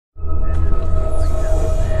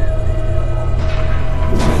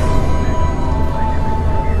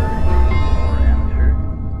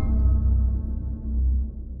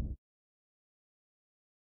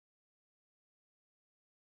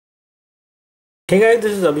Hey guys,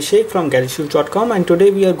 this is Abhishek from gadgetshoes.com, and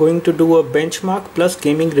today we are going to do a benchmark plus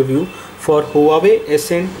gaming review for Huawei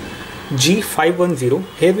SN G510.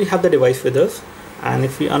 Here we have the device with us, and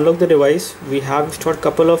if we unlock the device, we have installed a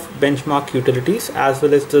couple of benchmark utilities as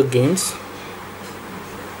well as the games.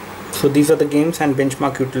 So these are the games and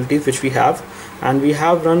benchmark utilities which we have, and we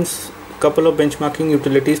have run a couple of benchmarking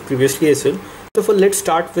utilities previously as well. So let's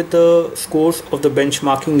start with the scores of the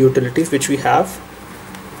benchmarking utilities which we have.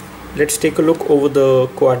 Let's take a look over the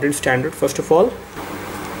quadrant standard first of all.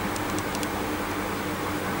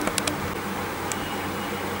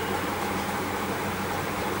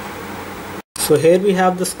 So here we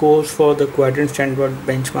have the scores for the quadrant standard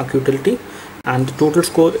benchmark utility, and the total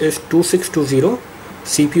score is 2620.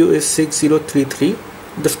 CPU is 6033.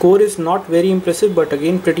 The score is not very impressive, but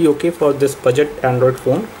again pretty okay for this budget Android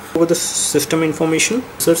phone. Over the system information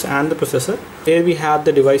and the processor, here we have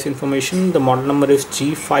the device information. The model number is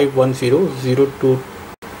G51002,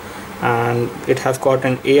 and it has got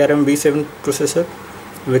an ARM V7 processor,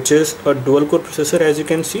 which is a dual core processor, as you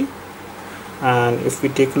can see. And if we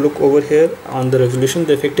take a look over here on the resolution,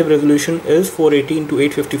 the effective resolution is 480 into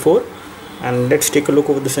 854. And let's take a look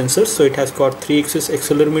over the sensors. So it has got 3-axis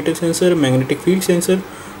accelerometer sensor, magnetic field sensor,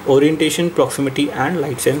 orientation, proximity and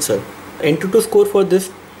light sensor. AnTuTu score for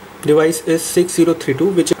this device is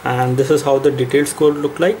 6032, and this is how the detailed score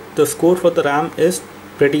look like. The score for the RAM is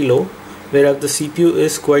pretty low, whereas the CPU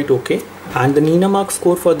is quite okay. And the Nina Mark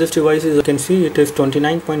score for this device is, you can see, it is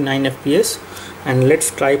 29.9 FPS. And let's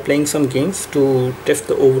try playing some games to test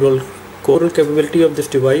the overall capability of this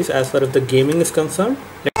device as far as the gaming is concerned.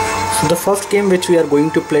 So the first game which we are going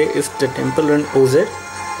to play is the Temple Run OZ,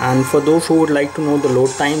 and for those who would like to know the load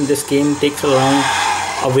time, this game takes around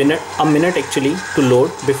a minute actually to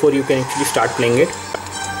load before you can actually start playing it.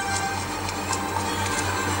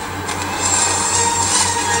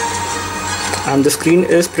 And the screen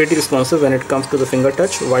is pretty responsive when it comes to the finger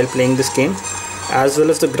touch while playing this game, as well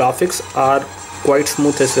as the graphics are quite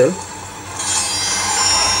smooth as well.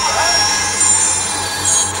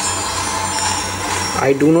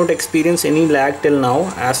 I do not experience any lag till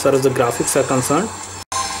now as far as the graphics are concerned.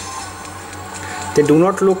 They do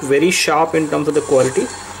not look very sharp in terms of the quality,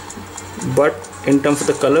 but in terms of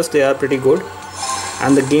the colors they are pretty good,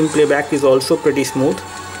 and the game playback is also pretty smooth.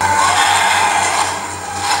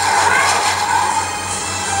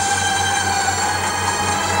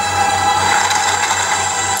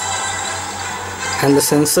 And the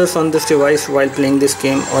sensors on this device while playing this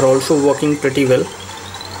game are also working pretty well.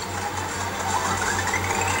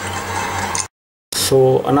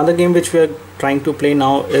 So another game which we are trying to play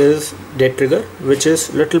now is Dead Trigger, which is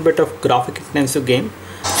a little bit of graphic intensive game.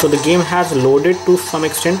 So the game has loaded to some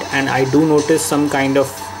extent, and I do notice some kind of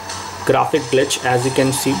graphic glitch, as you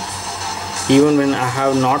can see, even when I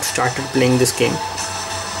have not started playing this game.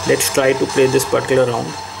 Let's try to play this particular round.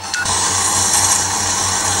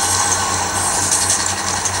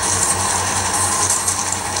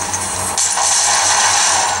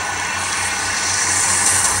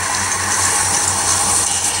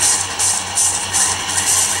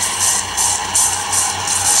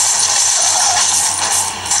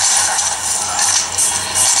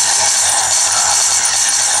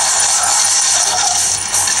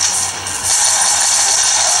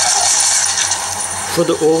 So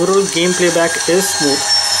the overall game playback is smooth,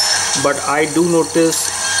 but I do notice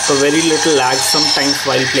a very little lag sometimes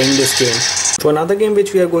while playing this game. So another game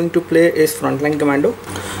which we are going to play is Frontline Commando.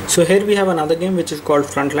 So here we have another game which is called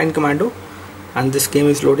Frontline Commando, and this game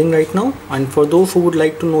is loading right now. And for those who would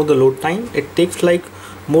like to know the load time, it takes like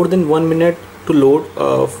more than 1 minute to load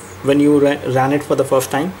when you ran it for the first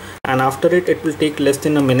time, and after it will take less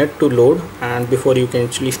than a minute to load and before you can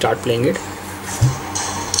actually start playing it.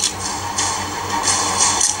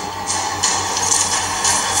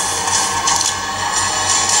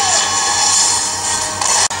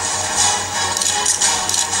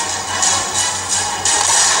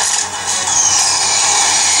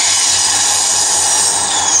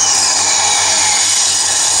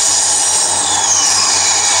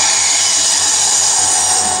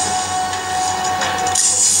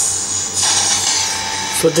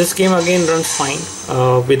 So this game again runs fine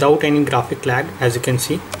without any graphic lag, as you can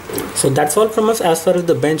see. So that's all from us as far as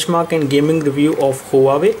the benchmark and gaming review of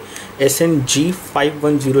Huawei SN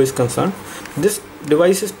G510 is concerned. This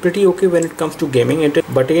device is pretty okay when it comes to gaming,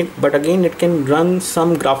 but again it can run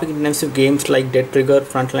some graphic intensive games like Dead Trigger,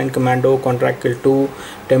 Frontline Commando, Contract Kill 2,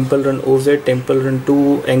 Temple Run OZ, Temple Run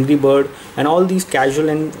 2, Angry Bird, and all these casual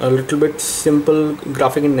and a little bit simple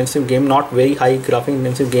graphic intensive game, not very high graphic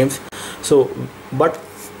intensive games. So but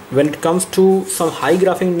when it comes to some high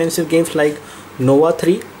graphic intensive games like Nova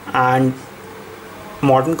 3 and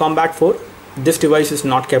Modern Combat 4, this device is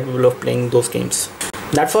not capable of playing those games.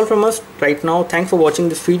 That's all from us right now. Thanks for watching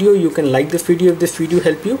this video. You can like this video if this video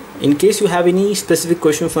helped you. In case you have any specific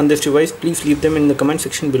questions on this device, please leave them in the comment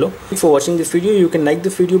section below. Thanks for watching this video. You can like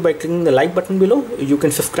this video by clicking the like button below. You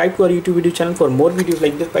can subscribe to our YouTube video channel for more videos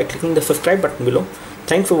like this by clicking the subscribe button below.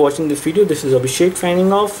 Thanks for watching this video. This is Abhishek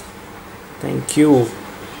signing off. Thank you.